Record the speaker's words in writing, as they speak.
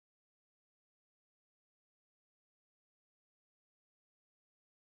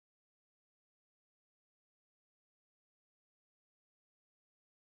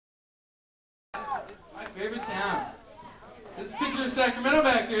favorite town. This is a picture of Sacramento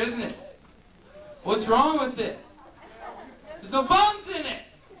back here, isn't it? What's wrong with it? There's no bones in it!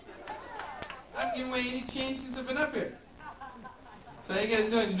 I haven't given away any change since I've been up here. So how you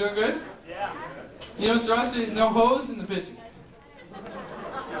guys doing? You doing good? Yeah. You know, there's also no hose in the picture.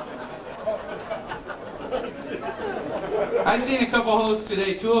 I seen a couple hoes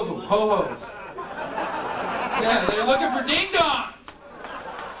today, 2 of them, ho-hos. Yeah, they're looking for ding-dongs.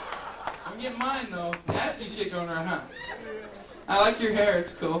 I'm getting mine though. Nasty shit going around, huh? I like your hair,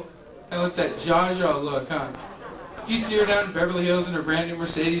 it's cool. I like that Zsa look, huh? You see her down in Beverly Hills in her brand new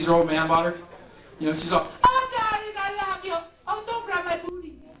Mercedes, her old man bought her. You know, she's all, oh darling, I love you. Oh, don't grab my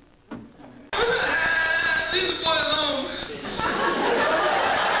booty. Leave the boy alone.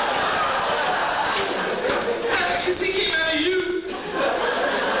 Cause he came out of you.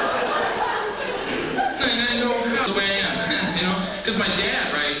 I know the way I am, you know, because my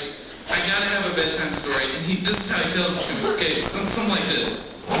dad, right, I gotta have a bedtime story, and this is how he tells it to me, okay, something like this.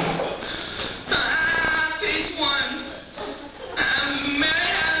 Page 1, Mary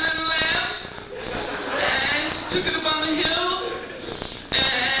had a little lamb, and she took it up on the hill,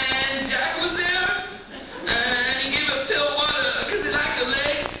 and Jack was there, and he gave her pill water, because he liked her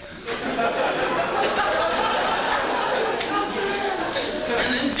legs. And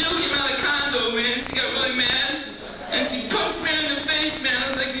then Jill came out of the condo, man. She got really mad. And she punched me in the face, man. I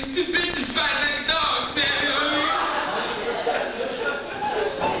was like, these 2 bitches fighting like dogs, man. You know what I mean?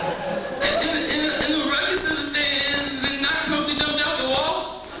 And the ruckus of the thing, and then knocked you up, you jumped off the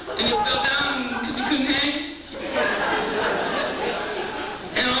wall. And you fell down because you couldn't hang.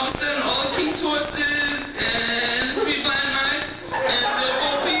 And all of a sudden, all the king's horses, and the 3 blind mice, and the Bo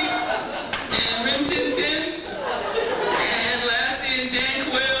Peep, and Rin Tin Tin, and Lassie and Dan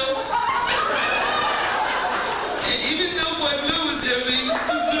Quill. And even though Boy Blue was there, but he was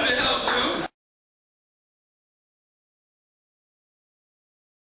too blue to help, you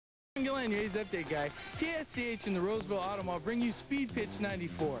know? Gillihan, your A's update guy. KSCH and the Roseville Auto Mall bring you Speed Pitch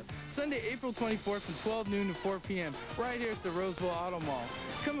 94. Sunday, April 24th from 12 noon to 4 p.m. right here at the Roseville Auto Mall.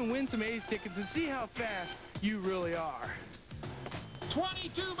 Come and win some A's tickets and see how fast you really are.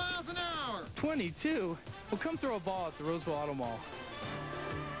 22 miles an hour. 22? Well, come throw a ball at the Roseville Auto Mall.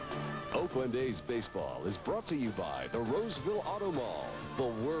 Oakland A's baseball is brought to you by the Roseville Auto Mall, the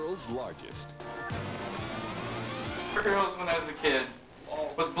world's largest. Girls when I was a kid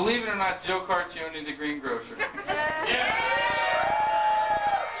was, believe it or not, Joe Carcione, the Green Grocer. Yeah.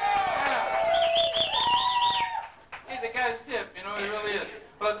 Hey, the guy's hip, you know, he really is.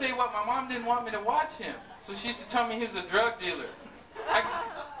 But I'll tell you what, my mom didn't want me to watch him, so she used to tell me he was a drug dealer.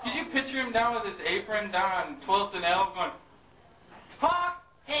 Could you picture him down with his apron down on 12th and L going, Fox,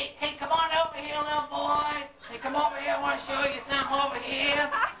 hey, come on over here, little boy. Hey, come over here, I want to show you something over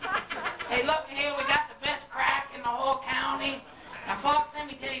here. Hey, look here, we got the best crack in the whole county. Now, Fox, let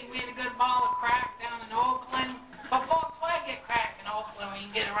me tell you, we had a good ball of crack down in Oakland. But, Fox, why get crack in Oakland when you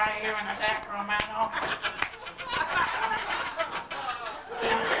can get it right here in Sacramento?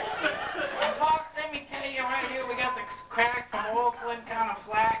 And, Fox, let me tell you, right here we got the crack from Oakland, kind of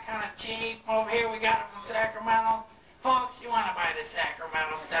flat, kind of cheap. Over here we got it from Sacramento. Fox, you want to buy the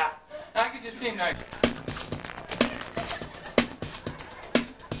Sacramento stuff? I could just seem nice.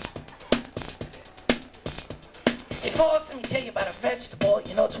 Hey folks, let me tell you about a vegetable.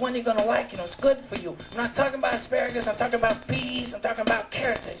 You know, it's one you're gonna like. You know, it's good for you. I'm not talking about asparagus. I'm talking about peas. I'm talking about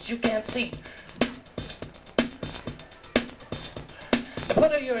carrots, as you can't see. Now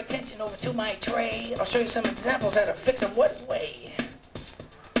put your attention over to my tray. I'll show you some examples how to fix them what way.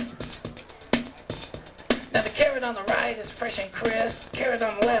 Now the carrot on the right is fresh and crisp. The carrot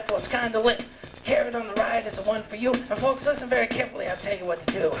on the left, well, it's kind of lit. The carrot on the right is the one for you. And folks, listen very carefully. I'll tell you what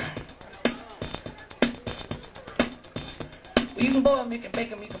to do. You can boil them, you can bake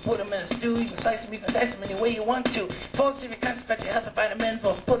them, you can put them in a stew, you can slice them, you can dice them any way you want to. Folks, if you're concerned about your health and vitamins,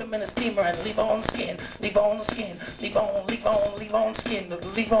 well, put them in a steamer and leave on the skin, leave on the skin, leave on skin, leave on skin,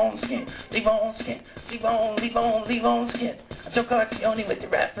 leave on skin, leave on skin. I'm Joe Carcione with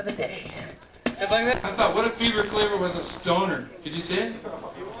your rap for the day. It's like that. I thought, what if Beaver Cleaver was a stoner? Did you see it?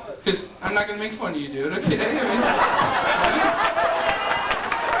 Because I'm not going to make fun of you, dude, okay? I mean,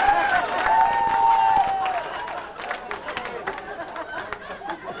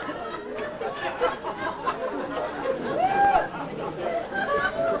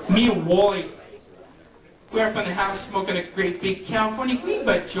 me and Wally, we're up in the house smoking a great big California green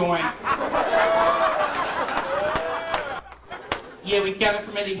butt joint. Yeah, we got it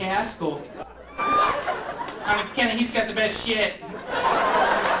from Eddie Haskell. On account of he's got the best shit.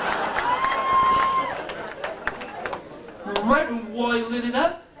 Right when Wally lit it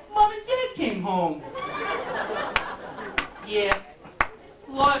up, Mom and Dad came home. Yeah.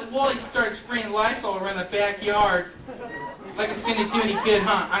 Wally starts spraying Lysol around the backyard. Like it's gonna do any good,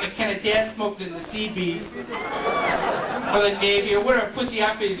 huh? On account of Dad smoking in the CBs. Or the Navy, or whatever pussy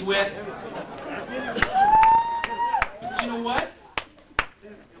outfit he's with. But you know what?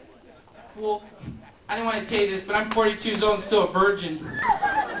 Well, I didn't want to tell you this, but I'm 42 years old and still a virgin.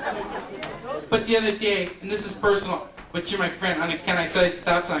 But the other day, and this is personal, but you're my friend, on account I saw the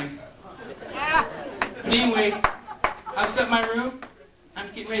stop sign. But anyway, I was at my room. I'm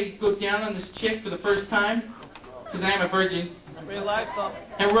getting ready to go down on this chick for the first time, because I am a virgin.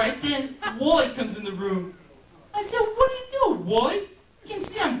 And right then, Wally comes in the room. I said, what are you doing, Wally? You can't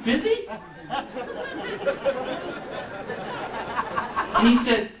see I'm busy? And he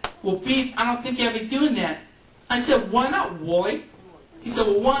said, well, Beef, I don't think you ought to be doing that. I said, why not, Wally? He said,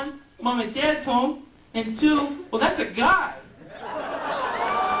 well, one, Mom and Dad's home, and two, well, that's a guy.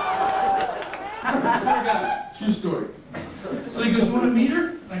 True story. So he goes, you want to meet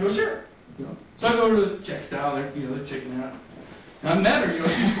her? I go, sure. So I go over to the chick's style, they're checking out. And I met her,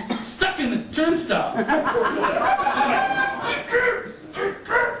 she's stuck in the turnstile.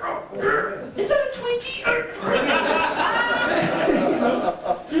 Is that a Twinkie?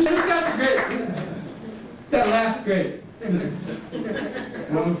 This guy's great. That laugh's great.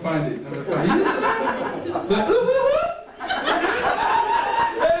 I'm gonna find it.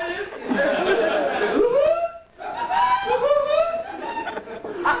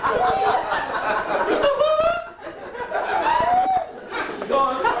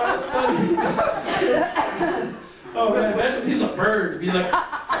 Oh man, imagine he's a bird. Be like,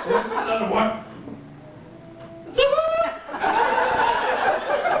 what's another one?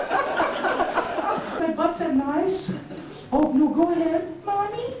 My butt's that nice? Oh no, go ahead,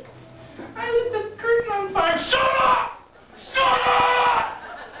 Mommy. I lit the curtain on fire. Shut up! Shut up!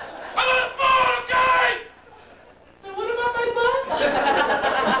 I'm gonna fall, okay? And what about my butt?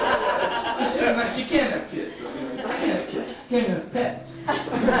 She can't have kids. Can't have pets. You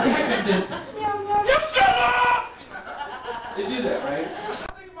shut up! They do that, right?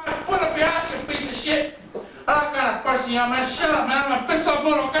 My foot up your ass, you piece of shit! I'm not gonna bust you, man. Shut up, man. I'm gonna piss off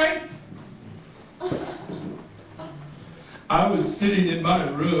foot, okay? I was sitting in my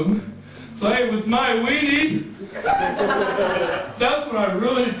room, playing with my weenie. That's what I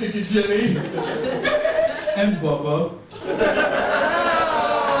really think is shitty. And Bubba.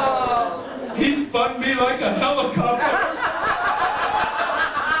 He spun me like a helicopter.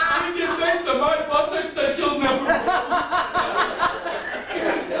 Thanks to my buttocks that you'll never.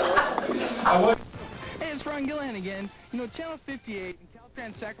 Hey, it's Ron Gillihan again. Channel 58 and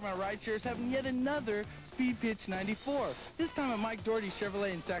Caltrans Sacramento Rideshare is having yet another Speed Pitch 94. This time at Mike Doherty's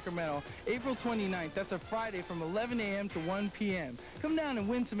Chevrolet in Sacramento, April 29th. That's a Friday from 11 a.m. to 1 p.m. Come down and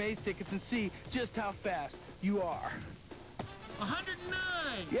win some A's tickets and see just how fast you are.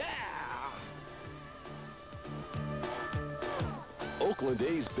 109! Yeah! Oakland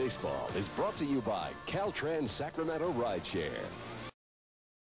A's baseball is brought to you by Caltrans Sacramento Rideshare.